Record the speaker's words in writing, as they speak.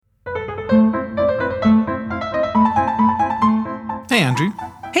Andrew.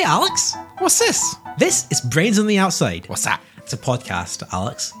 Hey, Alex. What's this? This is Brains on the Outside. What's that? It's a podcast,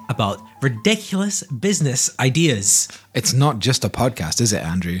 Alex, about ridiculous business ideas. It's not just a podcast, is it,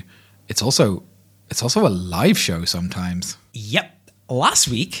 Andrew? It's also a live show sometimes. Yep. Last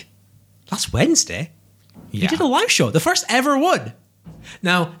Wednesday, we did a live show. The first ever one.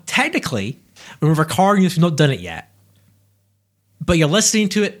 Now, technically, when we're recording this, we've not done it yet. But you're listening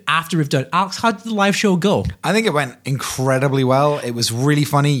to it after we've done it. Alex, how did the live show go? I think it went incredibly well. It was really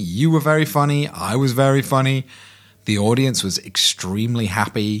funny. You were very funny. I was very funny. The audience was extremely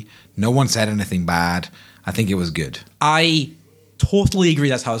happy. No one said anything bad. I think it was good. I totally agree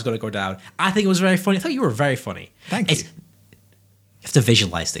that's how it's going to go down. I think it was very funny. I thought you were very funny. Thank you. You have to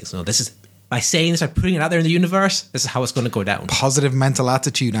visualize things. No, this is by saying this, by putting it out there in the universe, this is how it's going to go down. Positive mental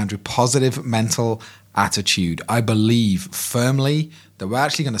attitude, Andrew. Positive mental attitude. I believe firmly that we're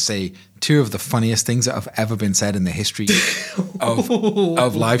actually going to say two of the funniest things that have ever been said in the history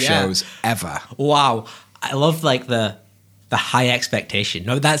of live shows ever. Wow. I love like the high expectation.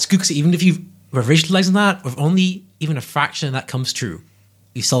 No, that's good because even if we're visualizing that, if only even a fraction of that comes true,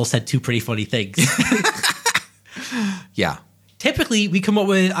 you still said two pretty funny things. Yeah. Typically, we come up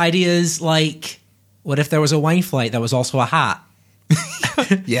with ideas like, what if there was a wine flight that was also a hat?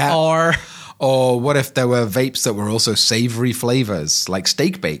 Yeah. Or what if there were vapes that were also savory flavors, like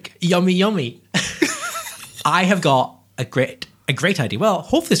steak bake? Yummy, yummy. I have got a great idea. Well,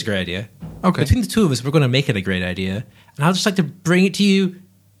 hopefully it's a great idea. Okay. Between the two of us, we're going to make it a great idea. And I'll just like to bring it to you,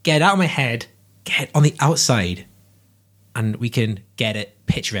 get it out of my head, get it on the outside, and we can get it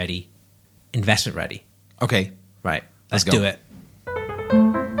pitch ready, investment ready. Okay. Right. Let's go. do it.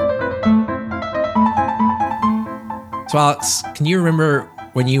 So, Alex, can you remember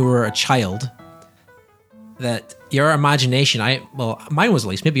when you were a child that your imagination, mine was at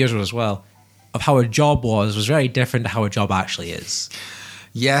least, maybe yours was as well, of how a job was very different to how a job actually is?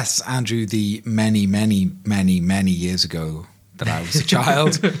 Yes, Andrew, the many, many, many, many years ago that I was a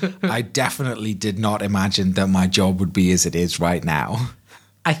child, I definitely did not imagine that my job would be as it is right now.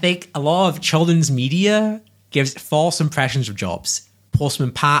 I think a lot of children's media gives false impressions of jobs.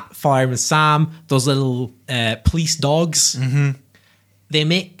 Postman Pat, Fireman Sam, those little police dogs. Mm-hmm. They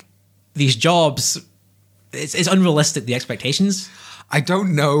make these jobs, it's unrealistic, the expectations. I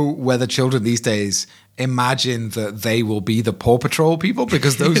don't know whether children these days imagine that they will be the Paw Patrol people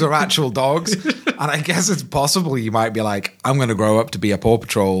because those are actual dogs. And I guess it's possible you might be like, I'm going to grow up to be a Paw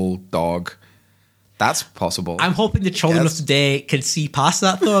Patrol dog. That's possible. I'm hoping the children of today can see past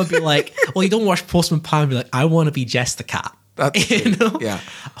that though and be like, well, you don't watch Postman Pat and be like, I want to be Jess the cat. That's you know? Yeah.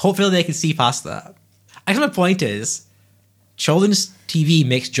 Hopefully they can see past that. I guess my point is, children's TV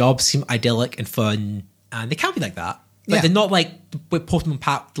makes jobs seem idyllic and fun, and they can't be like that. Like, they're not like when Postman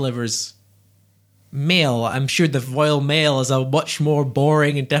Pat delivers mail. I'm sure the Royal Mail is a much more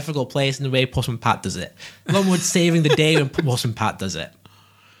boring and difficult place than the way Postman Pat does it. No one's saving the day when Postman Pat does it.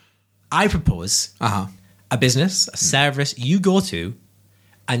 I propose a business, a service you go to,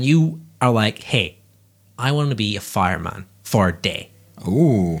 and you are like, hey, I want to be a fireman for a day.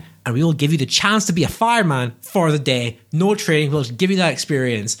 Ooh. And we will give you the chance to be a fireman for the day. No training. We'll just give you that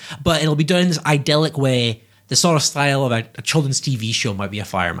experience. But it'll be done in this idyllic way. The sort of style of a children's TV show might be a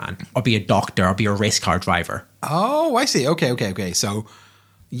fireman, or be a doctor, or be a race car driver. Oh, I see. Okay. So,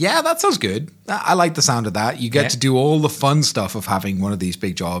 yeah, that sounds good. I like the sound of that. You get to do all the fun stuff of having one of these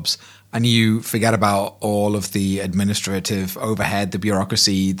big jobs, and you forget about all of the administrative overhead, the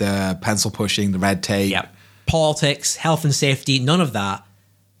bureaucracy, the pencil pushing, the red tape. Yeah. Politics, health and safety, none of that.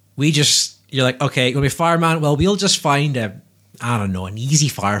 You're like, okay, you're going to be a fireman? Well, we'll just find an easy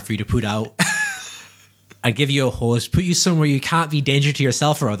fire for you to put out. And give you a hose, put you somewhere you can't be a danger to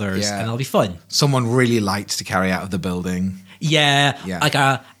yourself or others, and it'll be fun. Someone really light to carry out of the building. Yeah.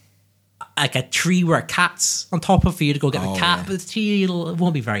 Like a tree where a cat's on top of for you to go get the cat, but the tree it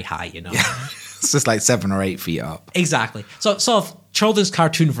won't be very high, you know. Yeah. It's just like 7 or 8 feet up. Exactly. So of children's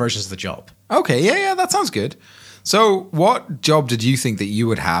cartoon versions of the job. Okay, yeah, that sounds good. So what job did you think that you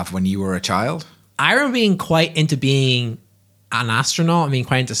would have when you were a child? I remember being quite into being an astronaut. I mean,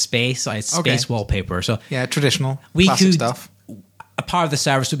 quite into space. I had space wallpaper. So yeah, traditional, classic stuff. A part of the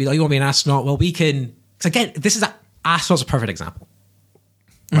service would be like, you want to be an astronaut? Well, we can. Because again, astronaut's a perfect example,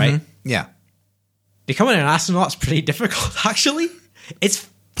 right? Mm-hmm. Yeah. Becoming an astronaut is pretty difficult, actually. It's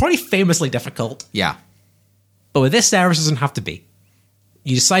pretty famously difficult. Yeah. But with this service, it doesn't have to be.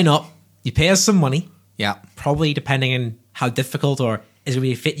 You just sign up, you pay us some money. Yeah. Probably depending on how difficult or is it going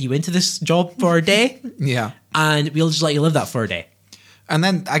to fit you into this job for a day. Yeah. And we'll just let you live that for a day. And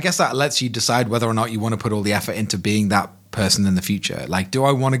then I guess that lets you decide whether or not you want to put all the effort into being that person in the future. Like, do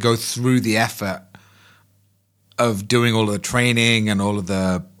I want to go through the effort of doing all of the training and all of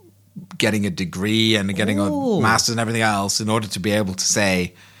the getting a degree and getting a master's and everything else in order to be able to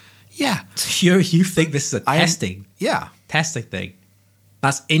say, yeah. You think this is a testing thing.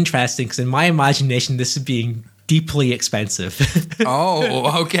 That's interesting because in my imagination, this is being deeply expensive.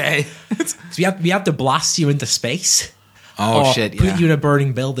 Oh, okay. So we have to blast you into space. Oh, or shit, put you in a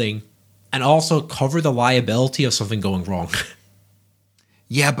burning building and also cover the liability of something going wrong.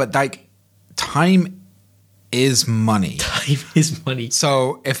 Yeah, but like time is money. Time is money.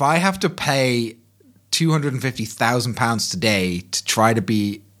 So if I have to pay £250,000 today to try to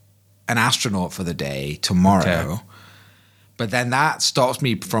be an astronaut for the day tomorrow, Okay. but then that stops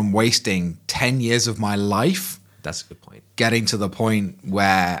me from wasting 10 years of my life. That's a good point. Getting to the point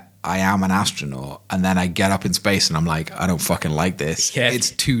where I am an astronaut and then I get up in space and I'm like, I don't fucking like this. Yeah.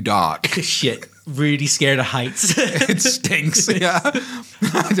 It's too dark. Shit. Really scared of heights. It stinks. Yeah.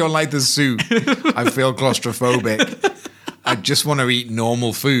 I don't like the suit. I feel claustrophobic. I just want to eat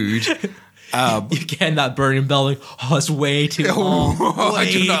normal food. You get in that burning building. Oh, it's way too hot.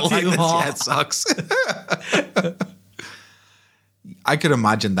 I do not like this. hot. Yeah, it sucks. I could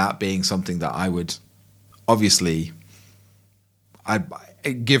imagine that being something that I would obviously,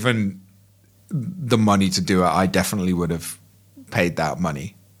 given the money to do it, I definitely would have paid that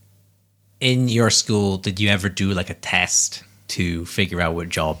money. In your school, did you ever do like a test to figure out what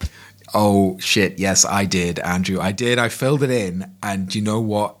job? Oh, shit. Yes, I did, Andrew. I did. I filled it in. And you know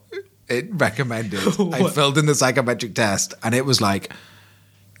what it recommended? I filled in the psychometric test and it was like,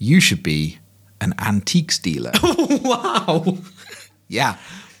 you should be an antiques dealer. Wow. Yeah.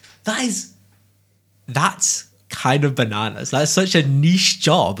 That's kind of bananas. That's such a niche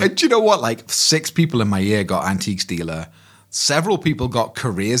job. And do you know what? Like 6 people in my year got antiques dealer. Several people got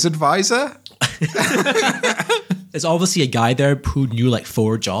careers advisor. There's obviously a guy there who knew like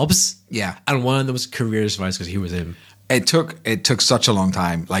 4 jobs. Yeah. And one of them was careers advisor because he was in. It took such a long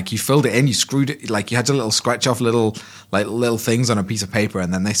time. Like you filled it in, you screwed it, like you had to little scratch off little things on a piece of paper,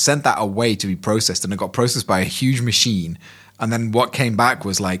 and then they sent that away to be processed, and it got processed by a huge machine. And then what came back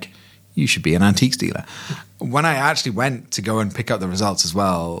was like, you should be an antiques dealer. When I actually went to go and pick up the results as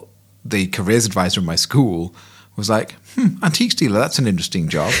well, the careers advisor in my school was like, antiques dealer, that's an interesting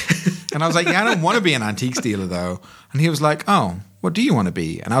job. And I was like, yeah, I don't want to be an antiques dealer though. And he was like, oh, what do you want to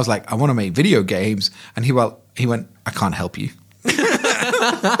be? And I was like, I want to make video games. And he went, I can't help you.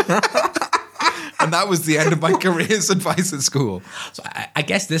 And that was the end of my careers advice at school. So I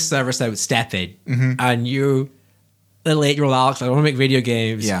guess this service I would step in and you, little 8-year-old Alex, I want to make video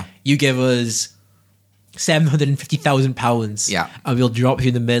games. Yeah. You give us £750,000. Yeah. And we'll drop you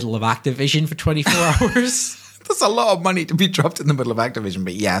in the middle of Activision for 24 hours. That's a lot of money to be dropped in the middle of Activision,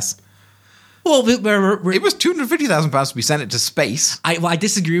 but yes. Well, it was £250,000 to be sent into space. I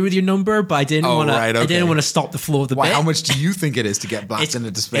disagree with your number, but I didn't want to. Right, okay. I didn't want to stop the flow of the bit. How much do you think it is to get blasted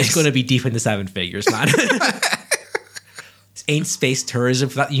into space? It's going to be deep in the 7 figures, man. This ain't space tourism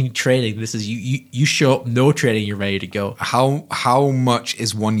for that. You need training. This is you show up, no training, you're ready to go. How much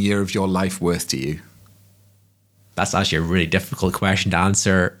is 1 year of your life worth to you? That's actually a really difficult question to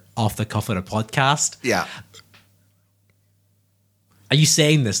answer off the cuff of a podcast. Yeah. Are you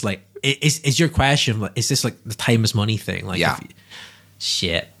saying this like? Is your question like, is this like the time is money thing? Like, yeah.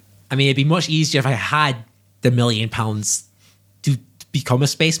 Shit. I mean, it'd be much easier if I had the £1 million to become a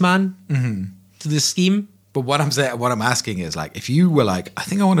spaceman to this scheme. But what I'm asking is like, if you were like, I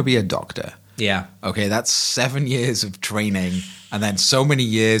think I want to be a doctor. Yeah. Okay, that's 7 years of training and then so many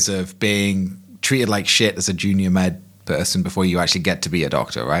years of being treated like shit as a junior med person before you actually get to be a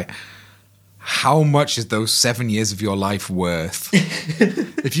doctor, right? How much is those 7 years of your life worth?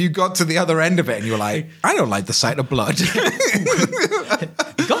 If you got to the other end of it and you were like, I don't like the sight of blood.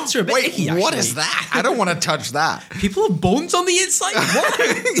 Guts are a bit icky, what is that? I don't want to touch that. People have bones on the inside? What?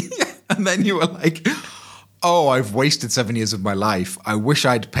 Yeah. And then you were like, oh, I've wasted 7 years of my life. I wish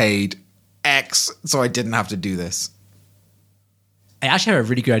I'd paid X so I didn't have to do this. I actually have a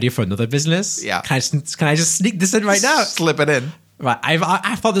really good idea for another business. Yeah. Can I just sneak this in right now? Slip it in. Right,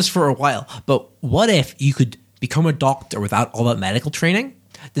 I've thought this for a while, but what if you could become a doctor without all that medical training?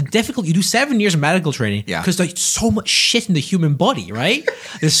 You do 7 years of medical training because there's so much shit in the human body, right?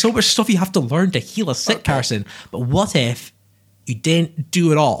 There's so much stuff you have to learn to heal a sick person. But what if you didn't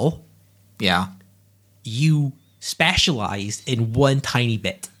do it all? Yeah. You specialized in one tiny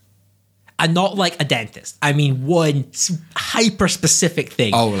bit. And not like a dentist. I mean, one hyper-specific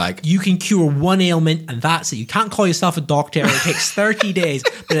thing. Oh, like... You can cure one ailment and that's it. You can't call yourself a doctor. It takes 30 days.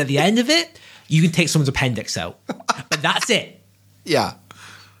 But at the end of it, you can take someone's appendix out. But that's it. Yeah.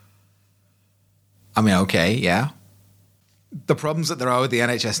 I mean, okay, yeah. The problems that there are with the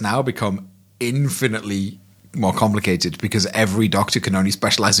NHS now become infinitely more complicated because every doctor can only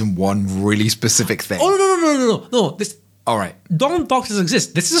specialize in one really specific thing. Oh, no. This, All right. non-doctors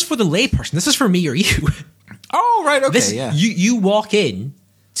exist. This is for the layperson. This is for me or you. Oh, right. Okay, You walk in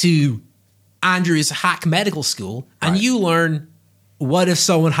to Andrew's hack medical school and you learn what if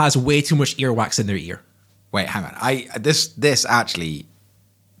someone has way too much earwax in their ear. Wait, hang on. This actually,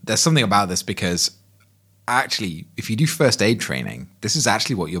 there's something about this because actually, if you do first aid training, this is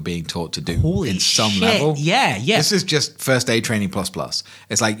actually what you're being taught to do in some level. Yeah. This is just first aid training plus.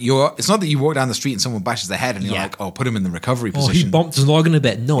 It's like it's not that you walk down the street and someone bashes their head and you're like, oh, put him in the recovery position. Oh, he bumped his noggin a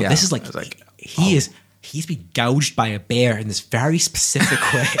bit. No, this is he's he's been gouged by a bear in this very specific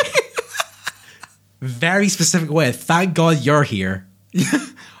way. Very specific way. Thank God you're here.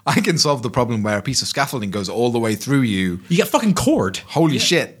 I can solve the problem where a piece of scaffolding goes all the way through you. You get fucking cord. Holy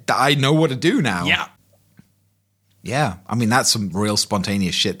shit, I know what to do now. Yeah. Yeah, I mean, that's some real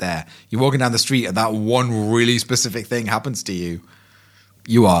spontaneous shit there. You're walking down the street and that one really specific thing happens to you.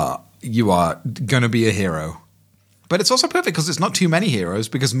 You are going to be a hero. But it's also perfect because it's not too many heroes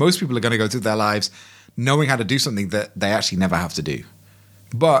because most people are going to go through their lives knowing how to do something that they actually never have to do.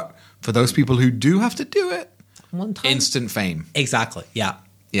 But for those people who do have to do it, one time. Instant fame. Exactly, yeah.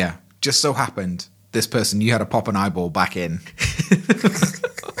 Yeah, just so happened this person, you had to pop an eyeball back in.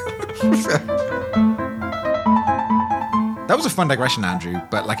 That was a fun digression, Andrew.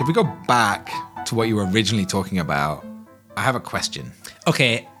 But if we go back to what you were originally talking about, I have a question.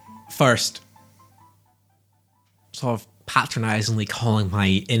 Okay, first, sort of patronizingly calling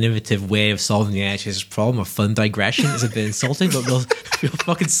my innovative way of solving the NHS problem a fun digression is a bit insulting, but we'll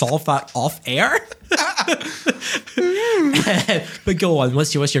fucking solve that off air. But go on.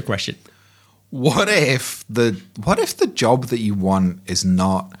 What's your question? What if the job that you want is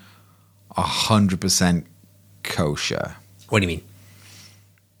not 100% kosher? What do you mean?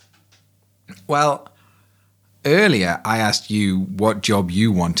 Well, earlier I asked you what job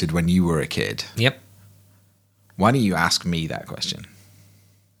you wanted when you were a kid. Yep. Why don't you ask me that question?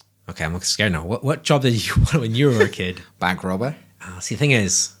 Okay, I'm scared now. What job did you want when you were a kid? Bank robber. See, the thing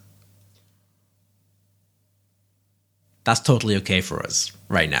is, that's totally okay for us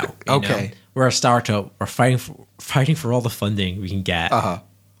right now. Okay. Know? We're a startup. We're fighting for all the funding we can get.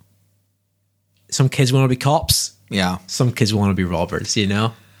 Some kids want to be cops. Yeah. Some kids want to be robbers,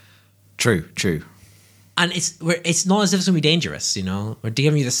 True. And it's not as if it's going to be dangerous, We're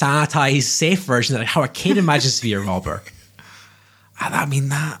giving you the sanitized, safe version of how a kid imagines to be a robber. And I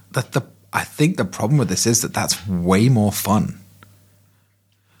mean, I think the problem with this is that that's way more fun.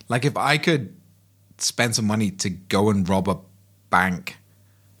 If I could spend some money to go and rob a bank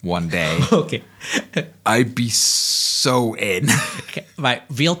one day, okay, I'd be so in. Okay, right,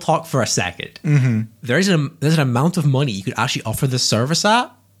 real talk for a second. Mm-hmm. There's an amount of money you could actually offer the service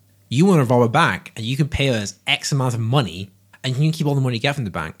at. You want to rob a bank, and you can pay us X amount of money, and you can keep all the money you get from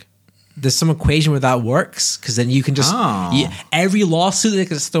the bank. There's some equation where that works, because then you can just every lawsuit that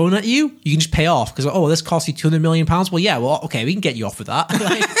gets thrown at you, you can just pay off. Because this costs you £200 million. Well, yeah, okay, we can get you off with that.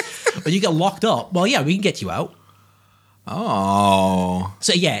 When you get locked up, well, yeah, we can get you out. Oh,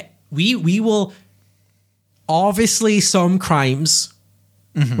 so yeah, we will. Obviously, some crimes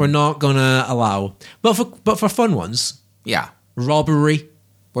we're not gonna allow, but for fun ones, yeah, robbery.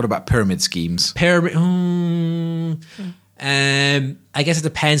 What about pyramid schemes? I guess it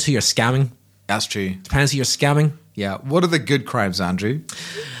depends who you're scamming. That's true. Depends who you're scamming. Yeah. What are the good crimes, Andrew?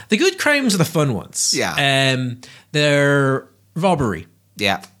 The good crimes are the fun ones. Yeah. They're robbery.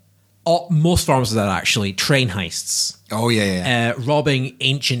 Yeah. Most forms of that, actually. Train heists. Oh, yeah. Robbing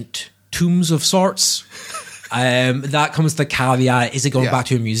ancient tombs of sorts. That comes to the caveat, is it going back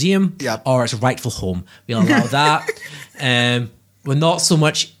to a museum? Yeah. Or its rightful home? We'll allow that. We're not so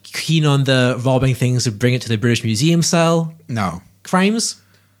much keen on the robbing things to bring it to the British Museum style. No. Crimes.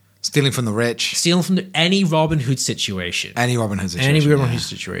 Stealing from the rich. Stealing from any Robin Hood situation. Any Robin Hood situation. Any Robin Hood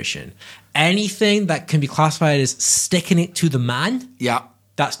situation. Anything that can be classified as sticking it to the man. Yeah.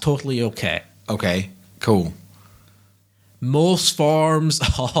 That's totally okay. Okay. Cool. Most forms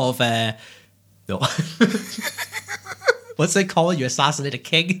of no. What's they call it? You assassinate a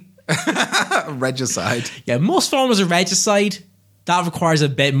king? Regicide. Yeah, most forms of regicide. That requires a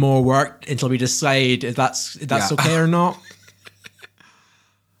bit more work until we decide if that's okay or not.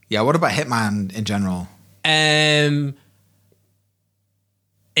 Yeah, what about Hitman in general? It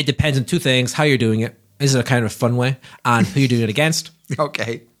depends on two things: how you're doing it, is it a kind of fun way, and who you're doing it against.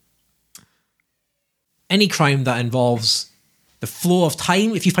 Okay. Any crime that involves the flow of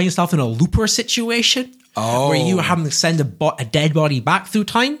time, if you find yourself in a looper situation, where you are having to send a dead body back through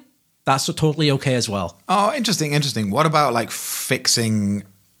time, that's totally okay as well. Oh, interesting. What about fixing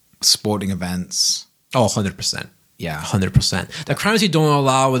sporting events? Oh, 100%. Yeah. 100%. The crimes you don't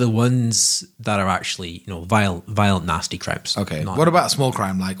allow are the ones that are actually, violent, nasty crimes. Okay. What about a small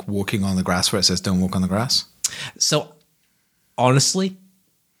crime like walking on the grass where it says don't walk on the grass? So, honestly,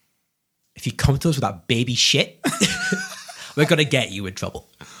 if you come to us with that baby shit, we're going to get you in trouble.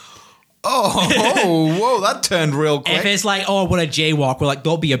 Oh, whoa, that turned real quick. If it's like, oh, I want a jaywalk, we're like,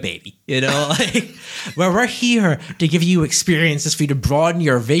 don't be a baby. Like, well, we're here to give you experiences for you to broaden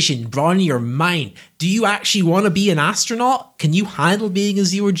your vision, broaden your mind. Do you actually want to be an astronaut? Can you handle being a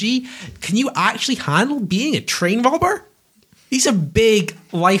zero-G? Can you actually handle being a train robber? These are big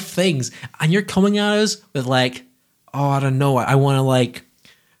life things. And you're coming at us with like, oh, I don't know, I want to like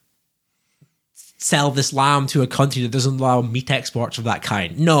sell this lamb to a country that doesn't allow meat exports of that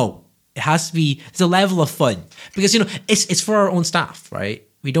kind. No. It has to be, it's a level of fun. Because, it's for our own staff, right?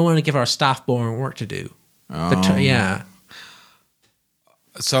 We don't want to give our staff boring work to do. Yeah.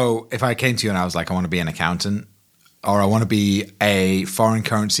 So if I came to you and I was like, I want to be an accountant, or I want to be a foreign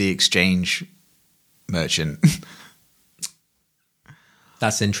currency exchange merchant.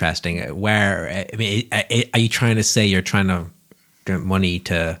 That's interesting. Where, are you trying to say you're trying to get money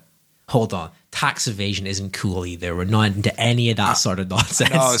to, hold on. Tax evasion isn't cool either. We're not into any of that sort of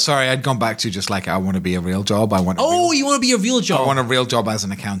nonsense. Oh, sorry. I'd gone back to just like, I want to be a real job. You want to be a real job? I want a real job as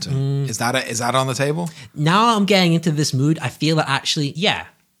an accountant. Is that on the table? Now I'm getting into this mood. I feel that actually, yeah.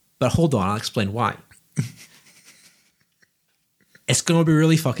 But hold on, I'll explain why. It's going to be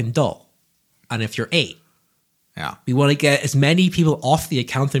really fucking dull. And if you're 8, yeah, we want to get as many people off the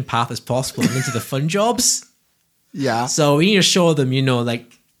accounting path as possible and into the fun jobs. Yeah. So we need to show them,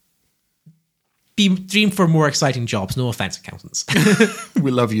 dream for more exciting jobs. No offense, accountants. We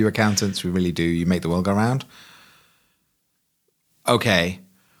love you, accountants. We really do. You make the world go round. Okay.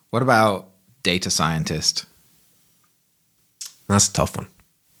 What about data scientist? That's a tough one.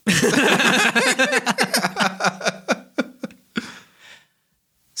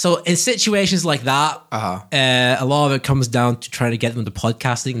 So in situations like that, a lot of it comes down to trying to get them to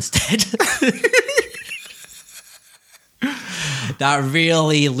podcasting instead. That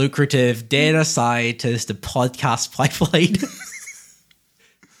really lucrative data scientist, the podcast pipeline.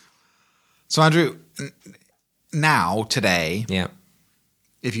 So Andrew, today, yeah,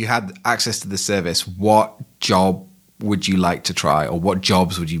 if you had access to this service, what job would you like to try, or what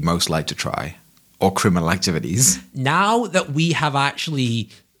jobs would you most like to try, or criminal activities? Now that we have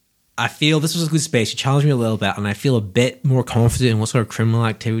actually, I feel this was a good space. You challenged me a little bit, and I feel a bit more confident in what sort of criminal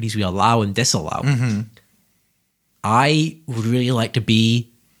activities we allow and disallow. Mm-hmm. I would really like to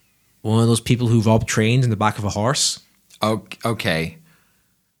be one of those people who rob trains in the back of a horse. Okay.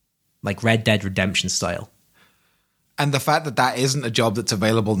 Like Red Dead Redemption style. And the fact that isn't a job that's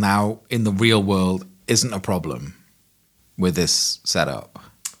available now in the real world isn't a problem with this setup.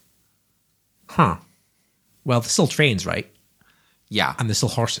 Huh. Well, there's still trains, right? Yeah. And there's still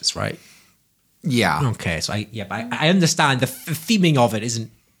horses, right? Yeah. Okay, so I understand the theming of it isn't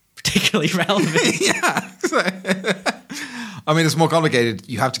particularly relevant. Yeah. I mean, it's more complicated.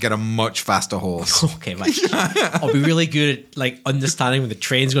 You have to get a much faster horse. Okay, right. I'll be really good at understanding when the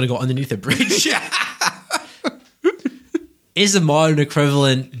train's going to go underneath a bridge. Yeah. Is the modern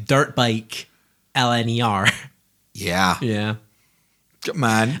equivalent dirt bike LNER? Yeah. Yeah.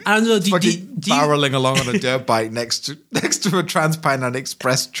 Man, I don't know. Barreling along on a dirt bike next to a Transpennine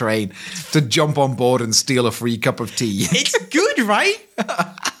Express train to jump on board and steal a free cup of tea. It's good, right?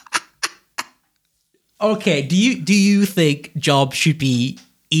 Okay. Do you think jobs should be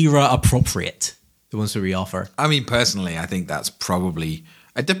era appropriate? The ones that we offer. I mean, personally, I think that's probably.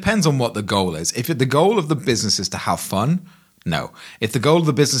 It depends on what the goal is. If the goal of the business is to have fun. No. If the goal of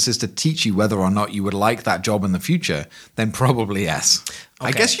the business is to teach you whether or not you would like that job in the future, then probably yes. Okay.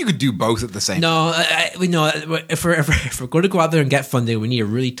 I guess you could do both at the same time. We know if we're going to go out there and get funding, we need a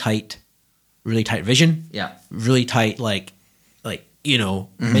really tight vision. Yeah. Really tight,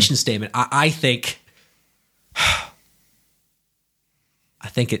 mission statement. I think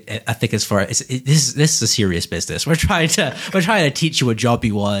as far as this is a serious business. We're trying to teach you a job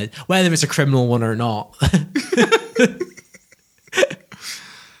you want, whether it's a criminal one or not.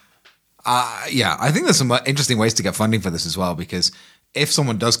 Yeah, I think there's some interesting ways to get funding for this as well, because if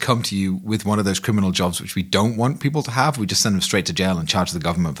someone does come to you with one of those criminal jobs which we don't want people to have, we just send them straight to jail and charge the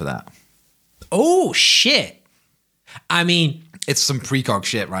government for that. Oh, shit. I mean... It's some precog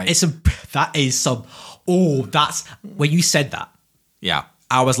shit, right? That's... When you said that, yeah,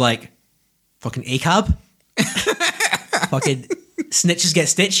 I was like, fucking ACAB? Fucking snitches get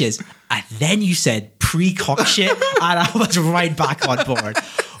stitches. And then you said precog shit, and I was right back on board.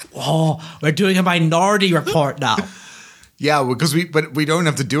 Oh, we're doing a Minority Report now. Yeah, because we don't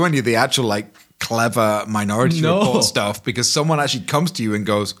have to do any of the actual clever Minority No. Report stuff because someone actually comes to you and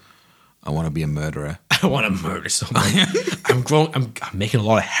goes, I want to be a murderer. I want to murder someone. I'm making a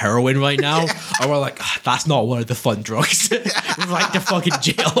lot of heroin right now. Or we're like, that's not one of the fun drugs. Right to fucking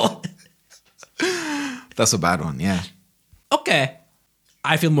jail. That's a bad one, yeah. Okay.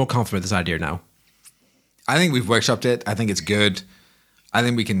 I feel more confident with this idea now. I think we've workshopped it. I think it's good. I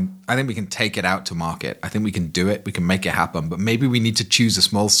think we can take it out to market. I think we can do it. We can make it happen. But maybe we need to choose a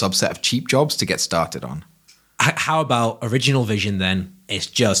small subset of cheap jobs to get started on. How about original vision then? It's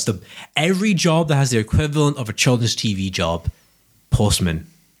just every job that has the equivalent of a children's TV job. Postman.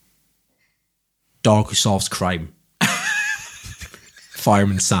 Dog who solves crime.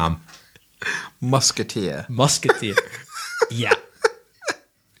 Fireman Sam. Musketeer. Yeah.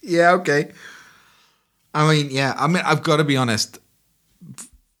 Yeah, okay. I mean, I've got to be honest.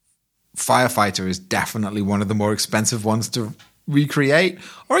 Firefighter is definitely one of the more expensive ones to recreate.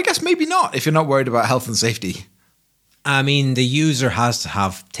 Or I guess maybe not if you're not worried about health and safety. I mean, the user has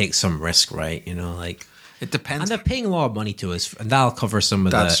to take some risk, right? You know, like... It depends. And they're paying a lot of money to us, and that'll cover some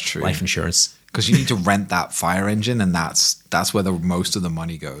of the life insurance. Because you need to rent that fire engine, and that's where most of the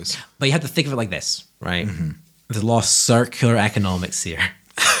money goes. But you have to think of it like this, right? Mm-hmm. There's a lot of circular economics here.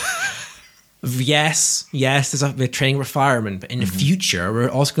 Yes, we're training for firemen, but in the future, we're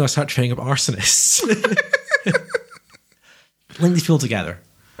also going to start training up arsonists. Link these people together.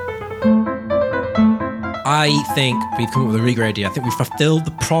 I think we've come up with a really great idea. I think we've fulfilled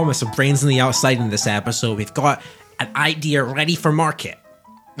the promise of brains on the outside in this episode. We've got an idea ready for market.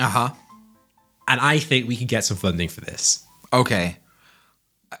 Uh-huh. And I think we can get some funding for this. Okay.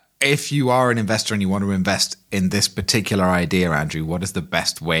 If you are an investor and you want to invest in this particular idea, Andrew, what is the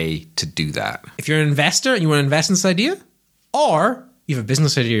best way to do that? If you're an investor and you want to invest in this idea, or you have a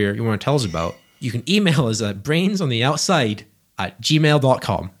business idea you want to tell us about, you can email us at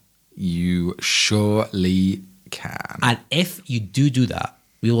brainsontheoutside@gmail.com. You surely can. And if you do that,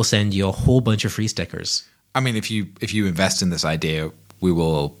 we will send you a whole bunch of free stickers. I mean, if you invest in this idea, we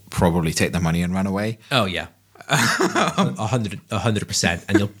will probably take the money and run away. Oh, yeah. 100%.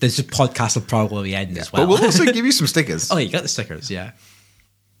 And this podcast will probably end as well. But we'll also give you some stickers. Oh, you got the stickers, yeah.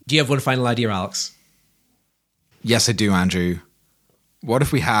 Do you have one final idea, Alex? Yes, I do, Andrew. What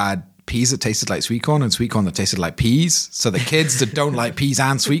if we had peas that tasted like sweet corn and sweet corn that tasted like peas, so the kids that don't like peas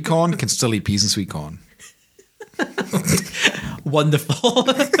and sweet corn can still eat peas and sweet corn? Wonderful.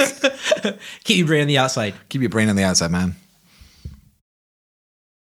 Keep your brain on the outside. Keep your brain on the outside, man.